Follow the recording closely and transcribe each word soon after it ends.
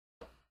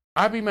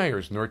Avi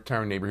Meyers,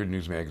 Northtown Neighborhood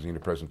News Magazine, a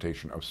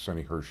presentation of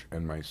Sonny Hirsch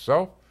and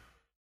myself.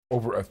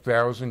 Over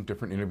 1,000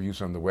 different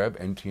interviews on the web,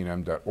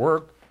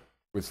 ntnm.org,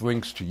 with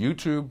links to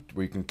YouTube,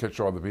 where you can catch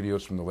all the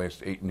videos from the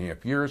last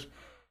 8.5 years.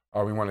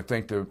 We want to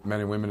thank the men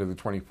and women of the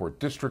 24th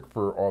District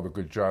for all the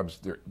good job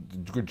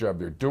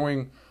they're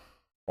doing,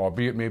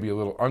 albeit maybe a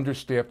little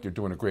understaffed. They're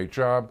doing a great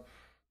job.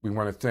 We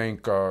want to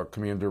thank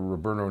Commander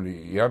Roberto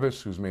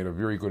Nieves, who's made a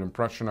very good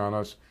impression on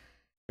us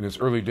in his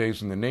early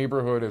days in the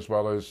neighborhood, as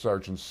well as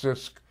Sergeant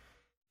Sisk,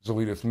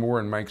 Zelidith Moore,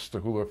 and Mike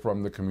Stahula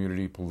from the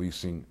community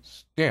policing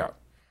staff.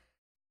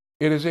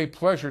 It is a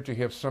pleasure to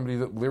have somebody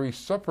that Larry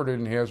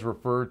Supperton has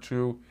referred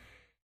to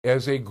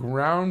as a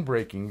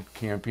groundbreaking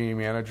campaign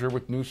manager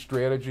with new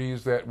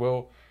strategies that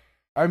will,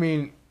 I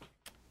mean,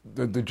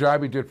 the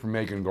job he did for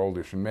Megan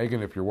Goldish. And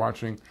Megan, if you're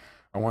watching,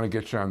 I want to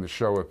get you on the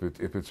show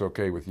if it's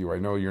okay with you. I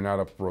know you're not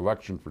up for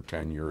election for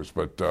 10 years,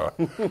 but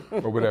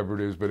or whatever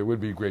it is, but it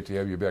would be great to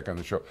have you back on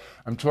the show.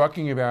 I'm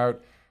talking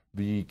about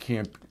the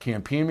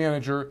campaign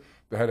manager,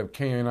 the head of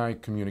K&I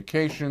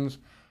Communications,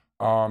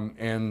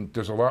 and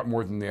there's a lot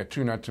more than that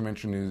too. Not to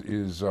mention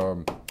is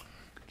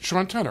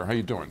Sean Tenner. How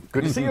you doing?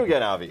 Good to see you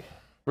again, Avi.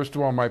 First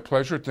of all, my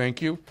pleasure.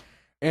 Thank you.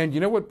 And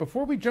you know what?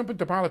 Before we jump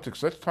into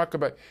politics, let's talk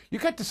about, you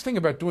got this thing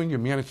about doing your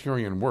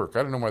humanitarian work.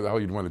 I don't know why the hell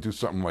you'd want to do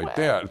something like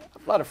that.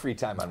 A lot of free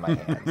time on my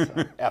hands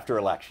after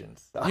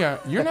elections. Yeah,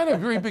 you're not a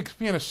very big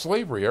fan of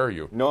slavery, are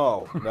you?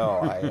 No,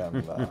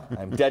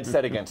 I'm dead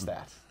set against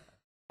that.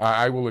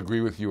 I will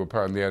agree with you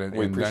upon that,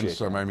 and then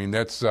some. I mean,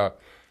 that's,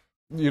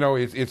 you know,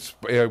 we,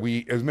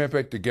 as a matter of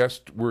fact, the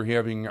guest we're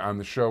having on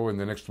the show in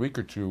the next week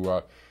or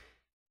two,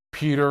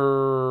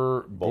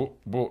 Peter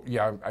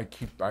yeah,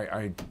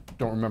 I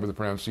don't remember the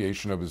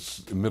pronunciation of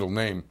his middle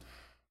name,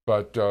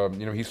 but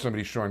you know, he's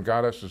somebody Sean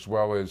got us, as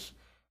well as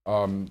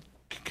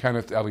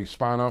Kenneth Ali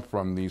Spana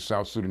from the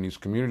South Sudanese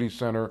Community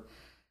Center,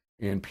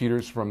 and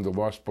Peter's from the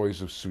Lost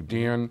Boys of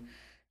Sudan.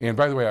 And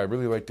by the way, I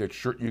really like that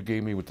shirt you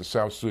gave me with the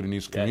South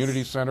Sudanese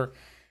Community Center.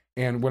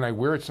 And when I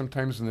wear it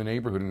sometimes in the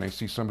neighborhood and I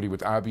see somebody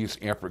with obvious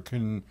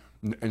African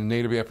and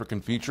Native African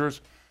features,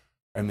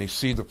 and they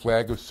see the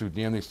flag of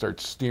Sudan, they start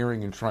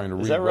staring and trying to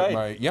read what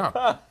my,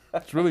 yeah,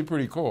 it's really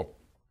pretty cool.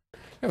 Yeah,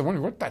 they're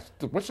wondering,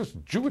 what's this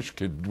Jewish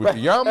kid with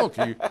the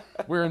yarmulke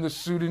wearing the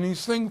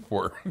Sudanese thing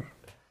for?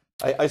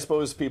 I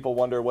suppose people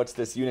wonder, what's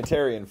this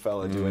Unitarian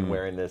fella doing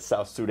wearing the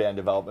South Sudan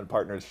Development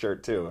Partners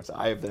shirt too? So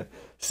I have the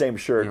same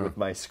shirt with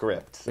my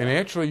script. So. And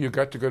actually, you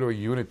got to go to a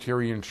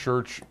Unitarian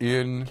church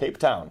in Cape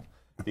Town.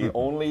 The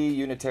only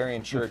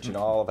Unitarian church in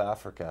all of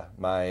Africa.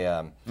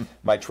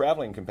 My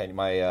traveling companion,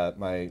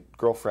 my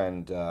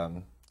girlfriend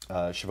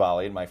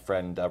Shivali, and my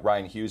friend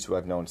Ryan Hughes, who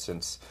I've known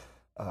since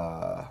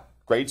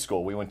grade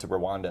school, we went to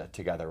Rwanda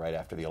together right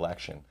after the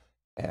election.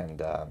 And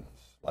a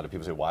lot of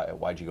people say,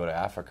 why'd you go to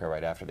Africa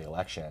right after the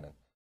election? And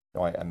you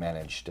know, I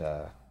managed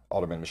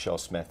Alderman Michelle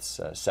Smith's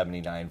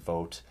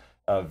 79-vote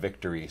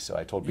victory. So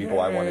I told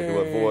people I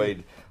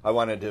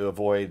wanted to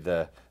avoid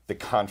the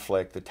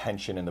conflict, the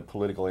tension, and the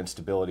political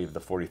instability of the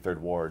 43rd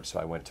Ward. So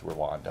I went to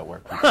Rwanda,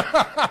 where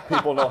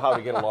people know how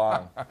to get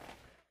along.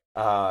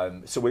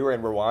 So we were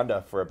in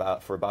Rwanda for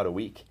about a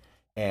week,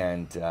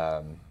 and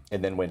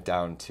then went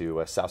down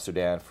to South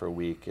Sudan for a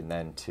week, and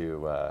then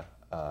to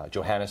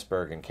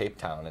Johannesburg and Cape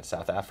Town in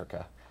South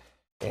Africa.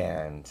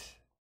 And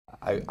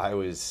I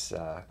was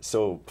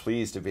so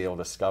pleased to be able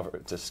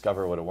to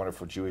discover what a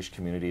wonderful Jewish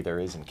community there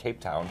is in Cape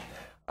Town.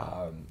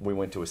 We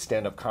went to a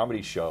stand-up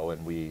comedy show,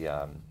 and we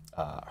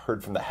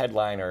heard from the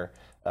headliner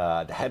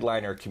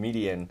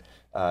comedian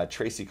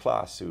Tracy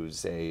Kloss,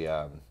 who's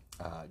a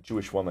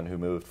Jewish woman who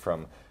moved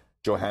from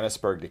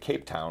Johannesburg to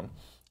Cape Town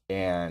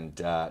and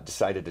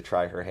decided to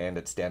try her hand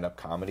at stand-up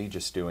comedy,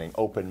 just doing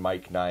open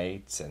mic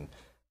nights and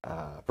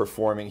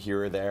performing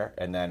here or there,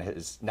 and then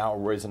has now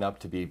risen up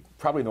to be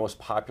probably the most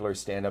popular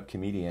stand-up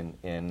comedian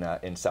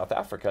in South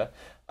Africa,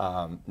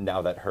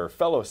 now that her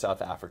fellow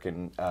South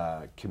African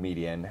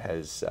comedian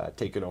has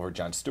taken over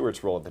Jon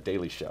Stewart's role at The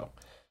Daily Show.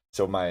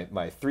 So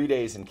my 3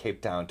 days in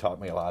Cape Town taught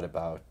me a lot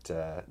about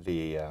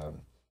the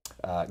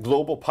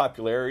global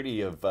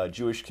popularity of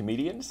Jewish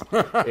comedians.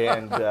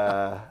 And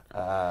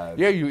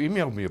yeah, you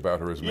emailed me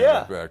about her, as a matter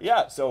of fact.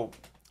 Yeah, so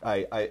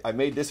I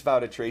made this vow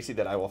to Tracy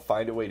that I will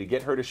find a way to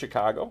get her to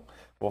Chicago.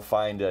 We'll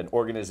find an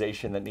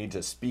organization that needs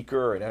a speaker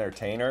or an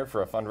entertainer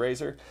for a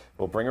fundraiser.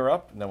 We'll bring her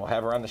up, and then we'll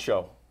have her on the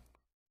show.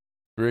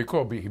 Very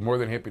cool. Be more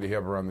than happy to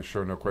have her on the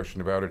show, no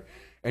question about it.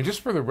 And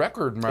just for the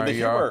record, and the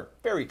humor,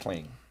 very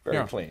clean,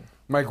 very clean.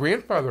 My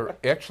grandfather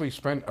actually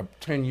spent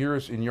 10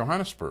 years in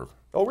Johannesburg.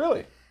 Oh,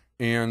 really?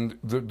 And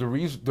the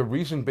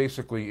reason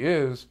basically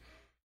is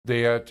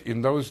that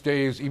in those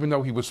days, even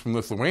though he was from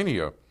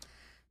Lithuania,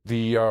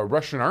 the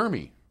Russian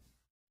army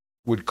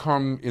would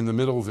come in the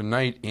middle of the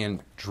night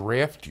and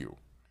draft you.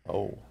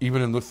 Oh.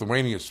 Even in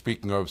Lithuania,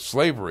 speaking of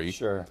slavery.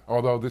 Sure.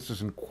 Although this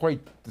isn't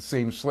quite the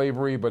same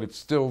slavery, but it's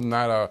still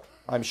not a...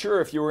 I'm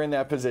sure if you were in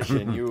that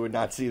position, you would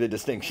not see the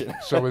distinction.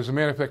 So as a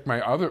matter of fact,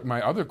 my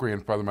other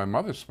grandfather, my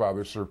mother's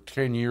father, served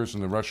 10 years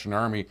in the Russian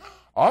army,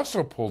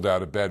 also pulled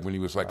out of bed when he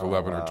was like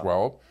 11 or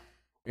 12.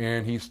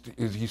 and he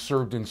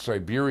served in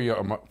Siberia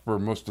for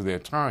most of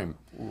that time.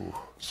 Ooh.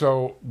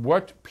 So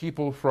what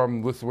people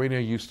from Lithuania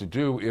used to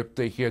do, if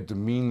they had the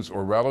means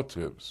or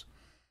relatives,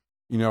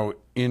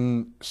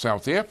 in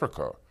South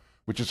Africa,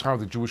 which is how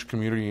the Jewish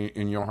community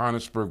in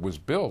Johannesburg was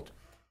built,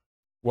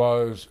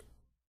 was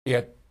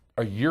at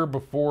a year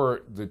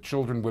before the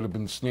children would have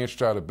been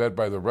snatched out of bed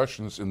by the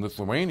Russians in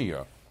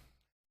Lithuania.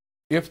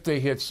 If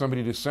they had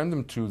somebody to send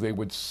them to, they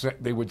would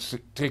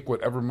take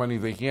whatever money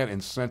they had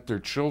and sent their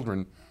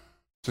children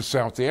to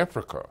South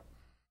Africa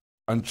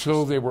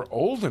until they were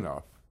old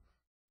enough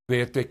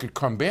that they could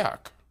come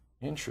back.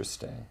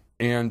 Interesting.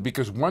 And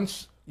because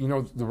once,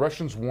 the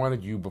Russians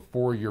wanted you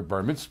before your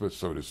bar mitzvah,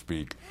 so to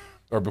speak,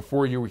 or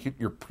before you hit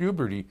your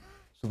puberty,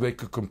 so they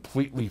could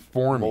completely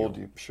form Mold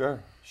you.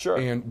 Sure.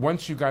 And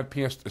once you got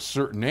past a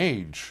certain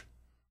age,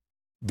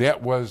 they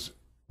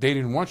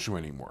didn't want you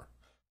anymore.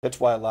 That's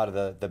why a lot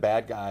of the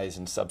bad guys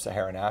in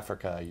sub-Saharan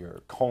Africa,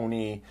 your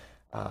Coney,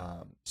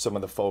 some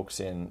of the folks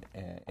in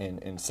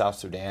South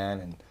Sudan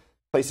and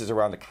places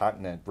around the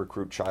continent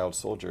recruit child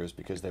soldiers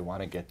because they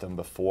want to get them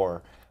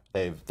before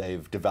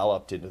they've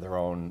developed into their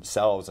own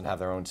selves and have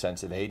their own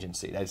sense of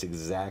agency. That's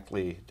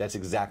exactly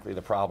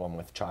the problem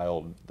with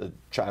the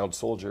child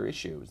soldier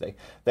issues.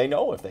 They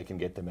know if they can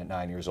get them at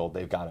 9 years old,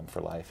 they've got them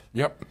for life.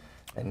 Yep.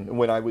 And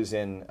when I was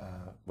in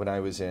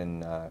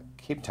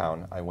Cape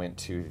Town, I went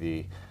to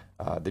the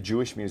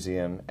Jewish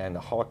Museum and the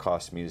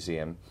Holocaust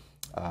Museum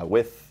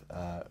with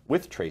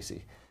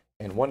Tracy.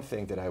 And one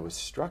thing that I was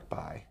struck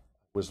by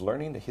was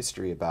learning the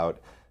history about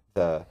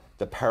the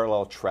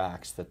parallel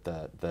tracks that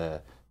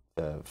the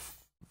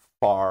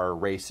far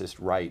racist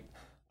right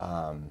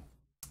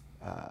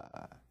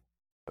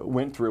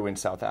went through in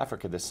South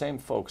Africa. The same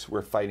folks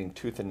were fighting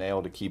tooth and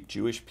nail to keep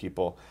Jewish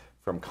people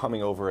from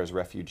coming over as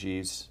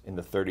refugees in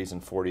the 30s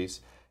and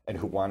 40s, and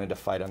who wanted to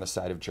fight on the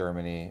side of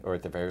Germany, or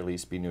at the very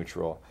least be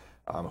neutral,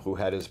 who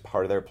had as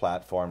part of their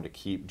platform to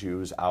keep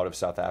Jews out of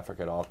South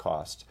Africa at all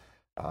costs.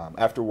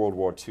 After World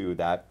War II,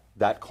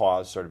 that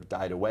cause sort of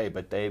died away,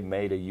 but they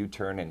made a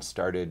U-turn and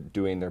started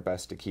doing their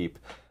best to keep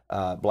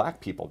black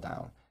people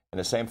down. And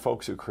the same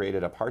folks who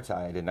created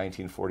apartheid in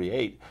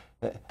 1948,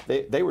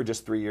 they were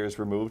just 3 years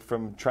removed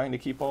from trying to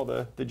keep all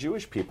the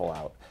Jewish people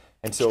out.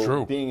 And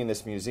so being in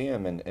this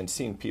museum and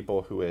seeing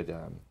people who had,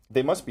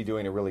 they must be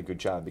doing a really good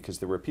job, because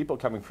there were people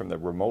coming from the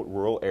remote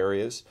rural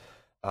areas,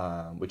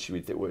 which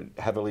you would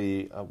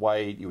heavily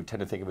white, you would tend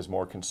to think of as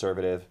more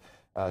conservative,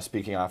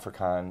 speaking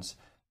Afrikaans.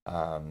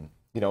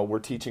 We're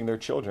teaching their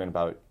children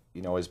about,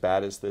 as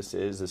bad as this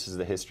is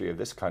the history of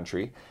this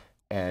country.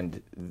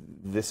 And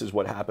this is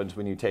what happens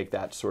when you take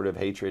that sort of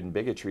hatred and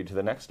bigotry to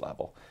the next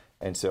level.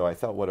 And so I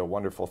thought, what a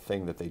wonderful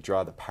thing that they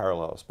draw the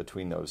parallels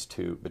between those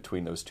two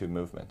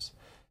movements.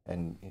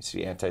 And you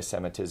see,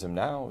 anti-Semitism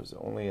now is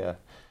only a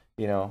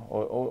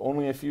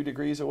few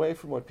degrees away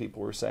from what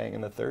people were saying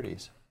in the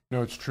 30s.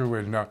 No, it's true.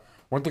 And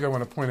one thing I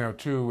want to point out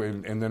too,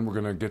 and then we're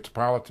going to get to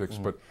politics,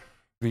 but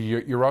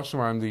you're also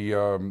on the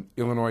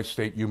Illinois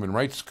State Human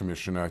Rights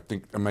Commission. I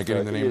think, am I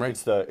getting the name right?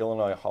 It's the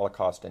Illinois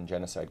Holocaust and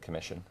Genocide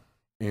Commission.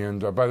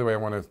 And by the way, I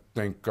want to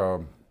thank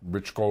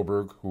Rich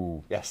Goldberg,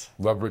 who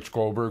love Rich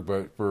Goldberg,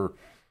 but for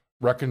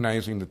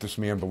recognizing that this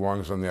man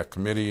belongs on that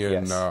committee,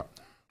 and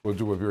will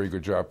do a very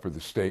good job for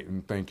the state.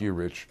 And thank you,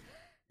 Rich.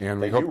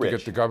 And we hope to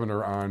get the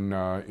governor on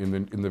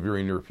in the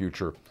very near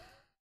future.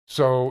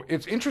 So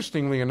it's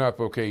interestingly enough,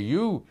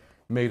 you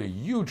made a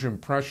huge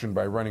impression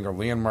by running a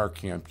landmark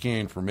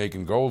campaign for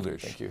Megan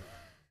Goldish. Thank you.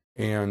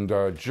 And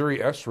Jerry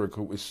Esrig,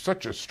 who is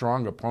such a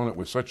strong opponent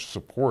with such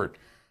support,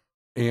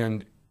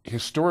 and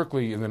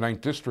historically in the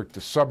 9th District, the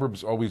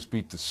suburbs always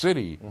beat the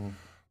city,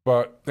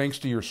 but thanks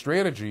to your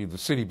strategy, the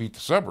city beat the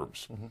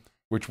suburbs,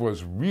 which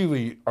was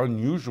really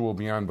unusual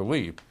beyond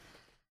belief.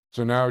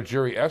 So now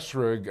Jerry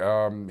Esrig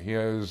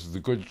has the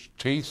good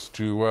taste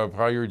to have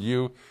hired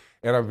you,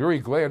 and I'm very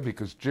glad,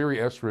 because Jerry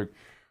Esrig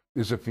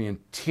is a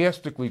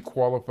fantastically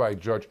qualified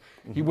judge.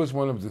 He was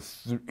one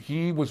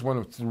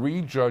of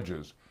three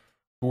judges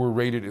who were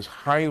rated as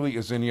highly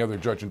as any other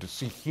judge, and to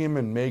see him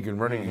and Megan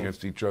running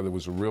against each other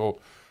was a real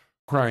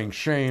crying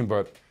shame.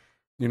 But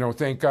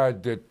thank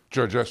God that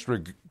Judge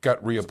Esrig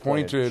got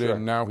reappointed,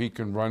 and now he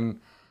can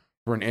run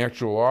for an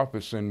actual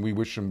office, and we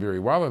wish him very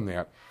well in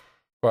that.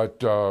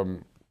 But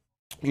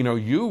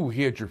you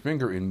had your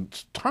finger in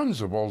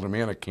tons of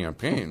aldermanic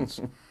campaigns.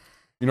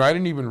 I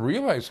didn't even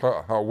realize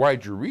how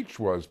wide your reach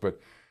was,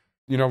 but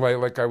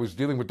like I was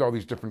dealing with all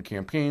these different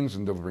campaigns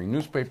and delivering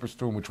newspapers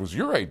to them, which was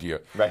your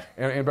idea. Right.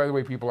 And by the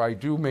way, people, I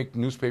do make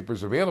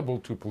newspapers available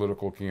to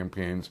political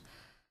campaigns,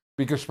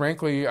 because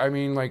frankly,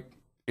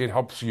 it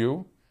helps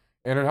you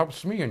and it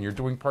helps me, and you're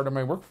doing part of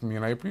my work for me,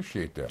 and I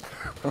appreciate that.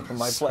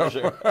 My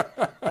pleasure.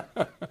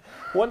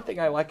 One thing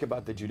I like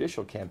about the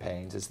judicial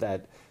campaigns is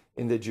that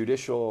in the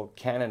judicial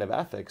canon of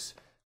ethics,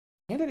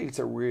 candidates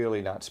are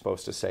really not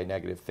supposed to say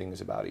negative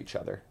things about each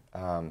other.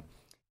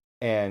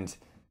 And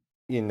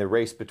in the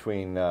race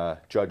between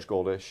Judge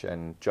Goldish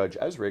and Judge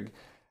Esrig,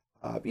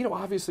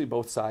 Obviously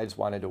both sides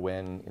wanted to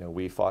win.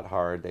 We fought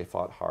hard, they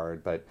fought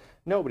hard, but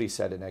nobody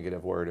said a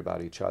negative word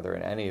about each other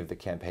in any of the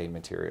campaign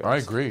materials. I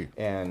agree.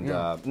 And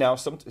now,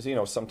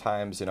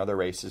 sometimes in other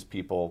races,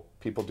 people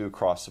do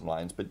cross some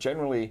lines, but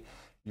generally,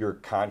 your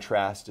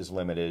contrast is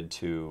limited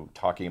to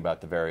talking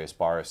about the various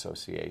bar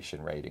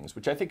association ratings,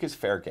 which I think is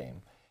fair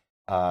game.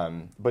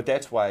 But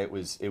that's why it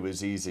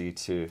was easy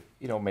to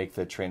make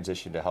the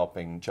transition to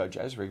helping Judge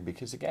Esrig,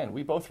 because again,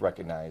 we both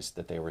recognized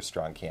that they were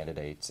strong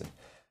candidates, and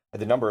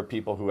the number of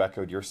people who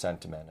echoed your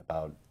sentiment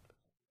about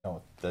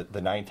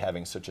the ninth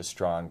having such a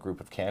strong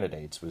group of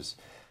candidates was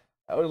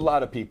a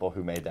lot of people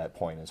who made that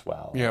point as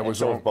well. Yeah,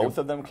 so if both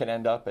of them can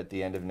end up at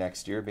the end of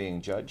next year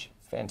being judge,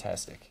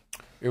 fantastic.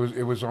 It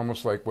was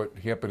almost like what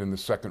happened in the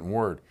second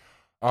ward.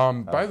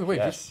 By the way,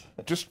 yes.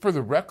 just for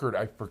the record,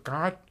 I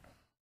forgot.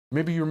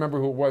 Maybe you remember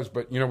who it was,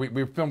 but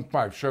we filmed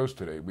 5 shows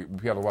today. We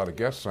had a lot of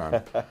guests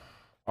on.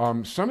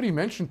 Somebody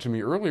mentioned to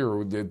me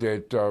earlier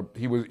that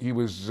he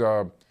was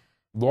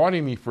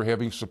lauding me for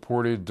having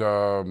supported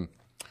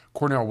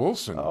Cornel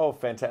Wilson. Oh,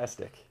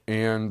 fantastic!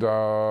 And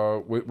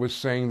was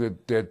saying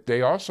that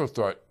they also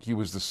thought he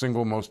was the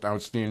single most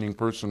outstanding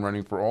person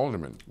running for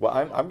alderman. Well,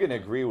 I'm going to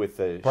agree with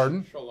the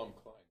Pardon? Shalom Klein.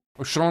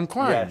 Oh, Shalom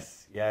Klein.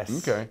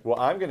 Yes. Okay. Well,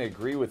 I'm going to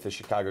agree with the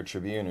Chicago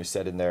Tribune, who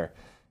said in their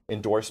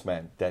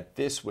endorsement that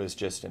this was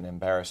just an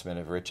embarrassment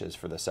of riches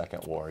for the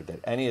second ward, that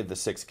any of the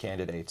 6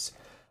 candidates,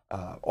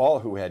 all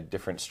who had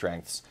different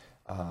strengths,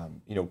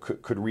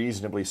 could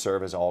reasonably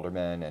serve as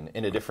aldermen and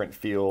in a different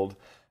field.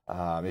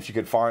 If you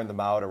could farm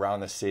them out around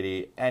the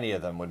city, any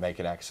of them would make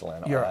an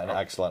excellent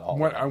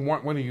alderman. I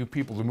want one of you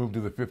people to move to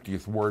the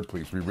 50th ward,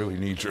 please. We really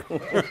need you.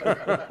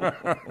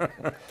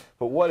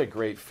 But what a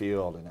great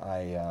field, and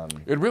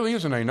it really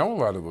is, and I know a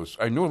lot of those.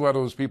 I knew a lot of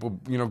those people,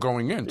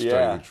 going in, to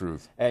tell you the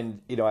truth. And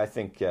I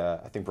think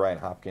Brian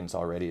Hopkins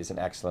already is an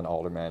excellent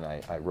alderman.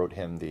 I wrote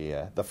him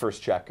the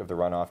first check of the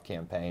runoff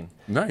campaign.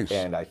 Nice.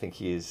 And I think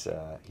he's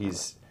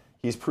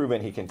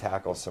proven he can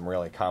tackle some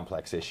really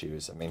complex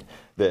issues. I mean,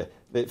 the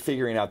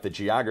figuring out the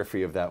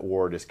geography of that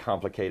ward is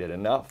complicated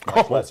enough,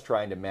 much less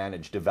trying to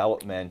manage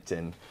development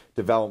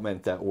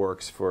that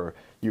works for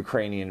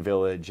Ukrainian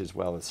Village as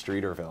well as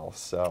Streeterville.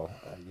 So,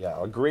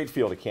 a great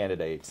field of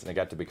candidates, and I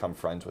got to become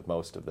friends with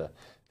most of the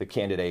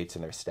candidates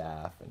and their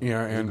staff. And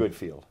it's a good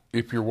field.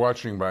 If you're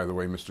watching, by the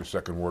way, Mr.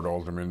 Second Ward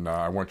Alderman,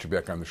 I want you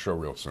back on the show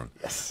real soon.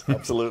 Yes,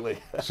 absolutely.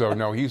 So,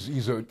 no,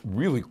 he's a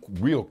really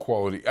real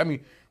quality. I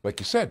mean, like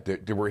you said,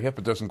 there were half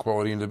a dozen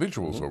quality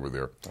individuals over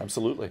there.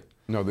 Absolutely.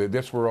 No,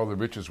 that's where all the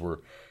riches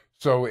were.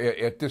 So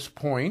at this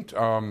point,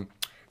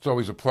 it's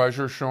always a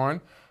pleasure,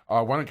 Sean.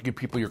 Why don't you give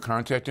people your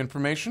contact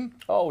information?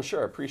 Oh,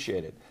 sure.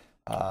 Appreciate it.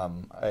 I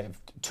have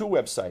 2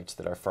 websites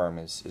that our firm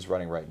is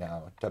running right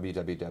now,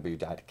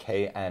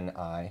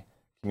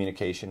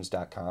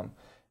 www.knicommunications.com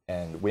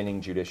and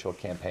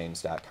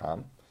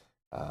winningjudicialcampaigns.com.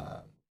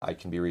 I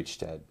can be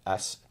reached at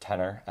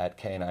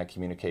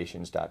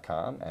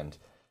stenner@knicommunications.com, and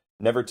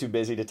never too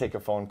busy to take a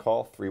phone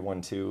call,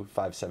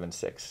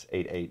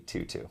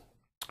 312-576-8822.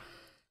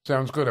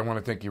 Sounds good. I want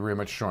to thank you very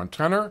much, Sean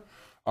Tenner,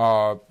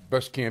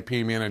 best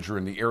campaign manager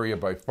in the area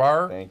by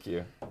far. Thank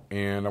you.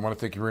 And I want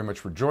to thank you very much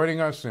for joining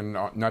us, and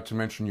not to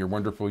mention your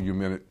wonderful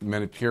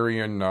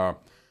humanitarian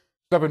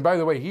stuff. And by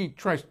the way, he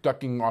tries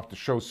ducking off the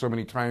show so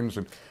many times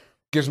and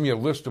gives me a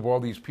list of all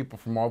these people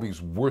from all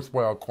these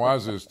worthwhile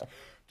causes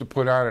to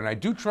put on, and I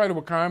do try to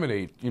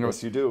accommodate.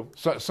 Yes, you do.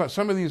 So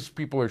some of these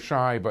people are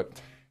shy, but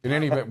in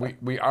any event,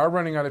 we are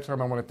running out of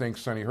time. I want to thank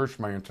Sonny Hirsch,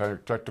 my entire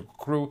technical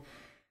crew.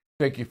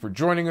 Thank you for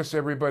joining us,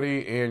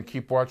 everybody, and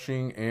keep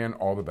watching, and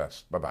all the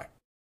best. Bye-bye.